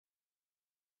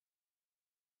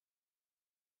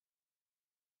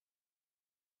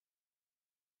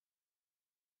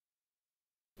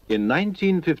In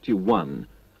 1951,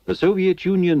 the Soviet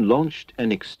Union launched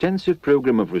an extensive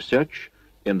program of research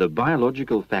in the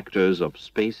biological factors of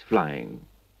space flying.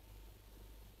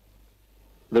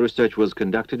 The research was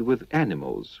conducted with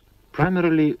animals,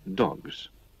 primarily dogs.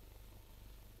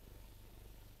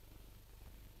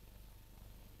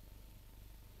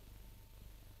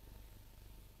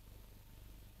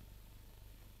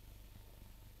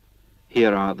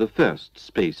 Here are the first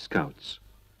space scouts: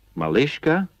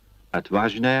 Maleshka,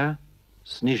 Atvazhnaya,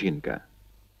 Snezhinka.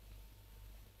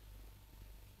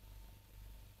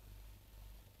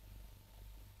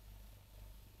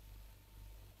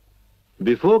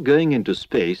 Before going into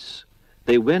space,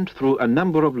 they went through a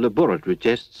number of laboratory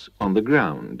tests on the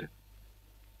ground.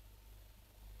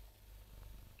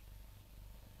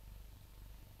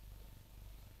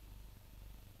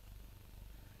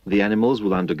 The animals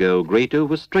will undergo great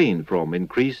overstrain from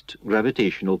increased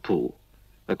gravitational pull.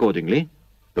 Accordingly,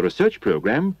 the research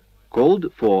program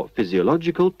called for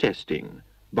physiological testing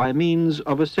by means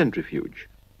of a centrifuge.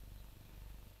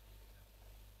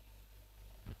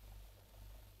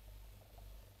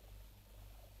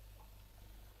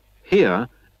 Here,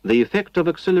 the effect of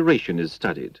acceleration is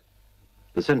studied.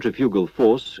 The centrifugal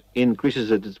force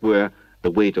increases, as it were,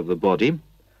 the weight of the body,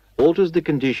 alters the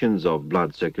conditions of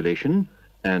blood circulation,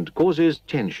 and causes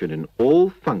tension in all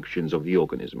functions of the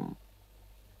organism.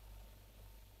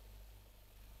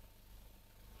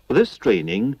 This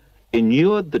training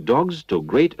inured the dogs to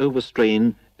great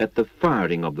overstrain at the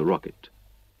firing of the rocket.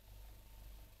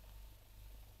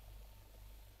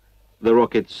 The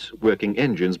rocket's working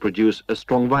engines produce a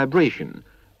strong vibration,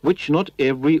 which not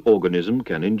every organism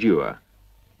can endure.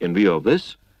 In view of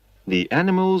this, the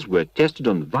animals were tested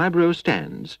on vibro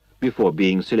stands before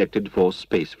being selected for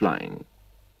space flying.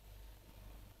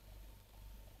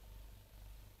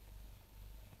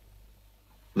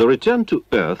 The return to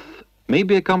Earth may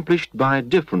be accomplished by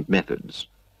different methods.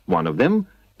 One of them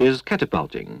is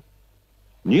catapulting.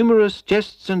 Numerous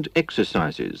tests and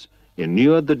exercises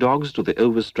inured the dogs to the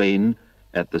overstrain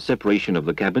at the separation of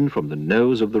the cabin from the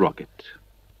nose of the rocket.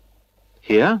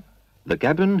 Here, the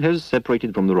cabin has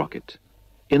separated from the rocket.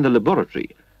 In the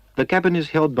laboratory, the cabin is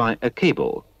held by a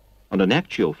cable. On an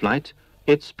actual flight,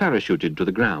 it's parachuted to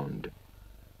the ground.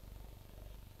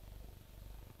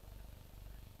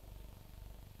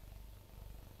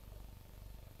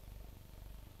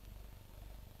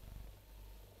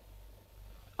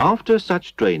 After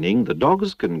such training, the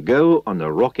dogs can go on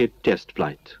a rocket test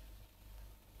flight.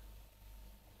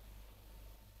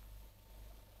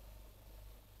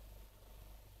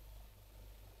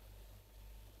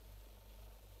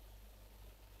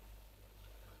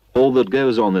 All that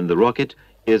goes on in the rocket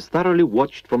is thoroughly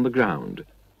watched from the ground.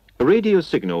 Radio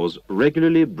signals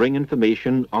regularly bring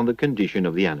information on the condition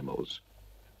of the animals.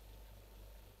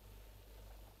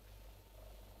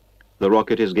 The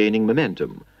rocket is gaining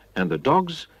momentum, and the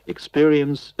dogs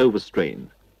experience overstrain.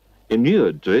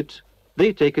 Inured to it,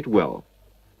 they take it well.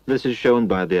 This is shown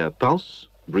by their pulse,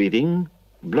 breathing,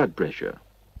 blood pressure.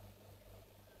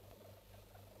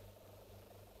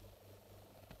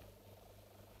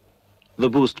 The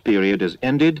boost period is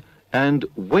ended and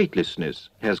weightlessness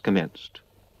has commenced.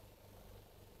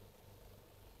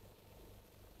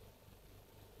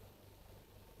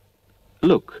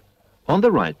 Look, on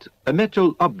the right, a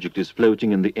metal object is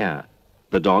floating in the air.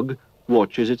 The dog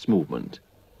watches its movement.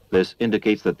 This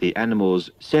indicates that the animal's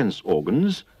sense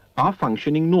organs are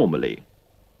functioning normally.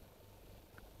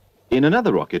 In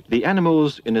another rocket, the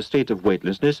animals in a state of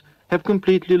weightlessness have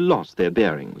completely lost their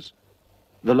bearings.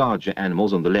 The larger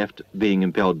animals on the left, being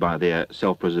impelled by their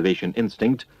self-preservation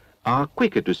instinct, are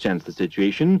quicker to sense the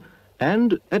situation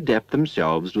and adapt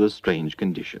themselves to the strange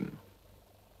condition.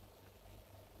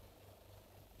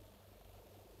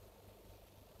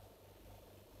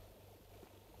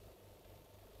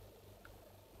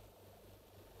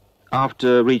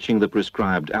 After reaching the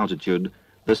prescribed altitude,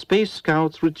 the Space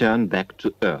Scouts return back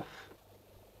to Earth.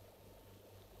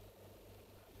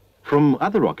 From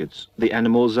other rockets, the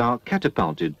animals are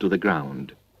catapulted to the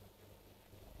ground.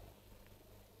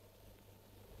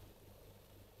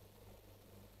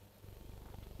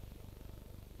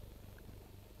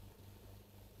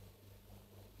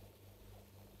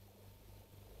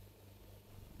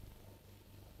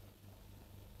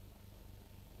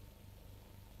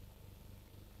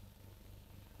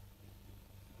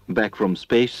 Back from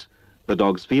space, the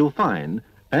dogs feel fine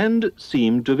and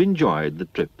seem to have enjoyed the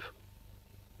trip.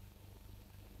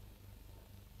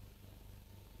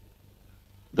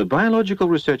 The biological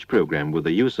research program with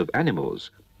the use of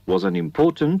animals was an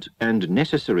important and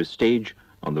necessary stage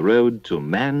on the road to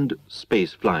manned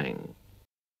space flying.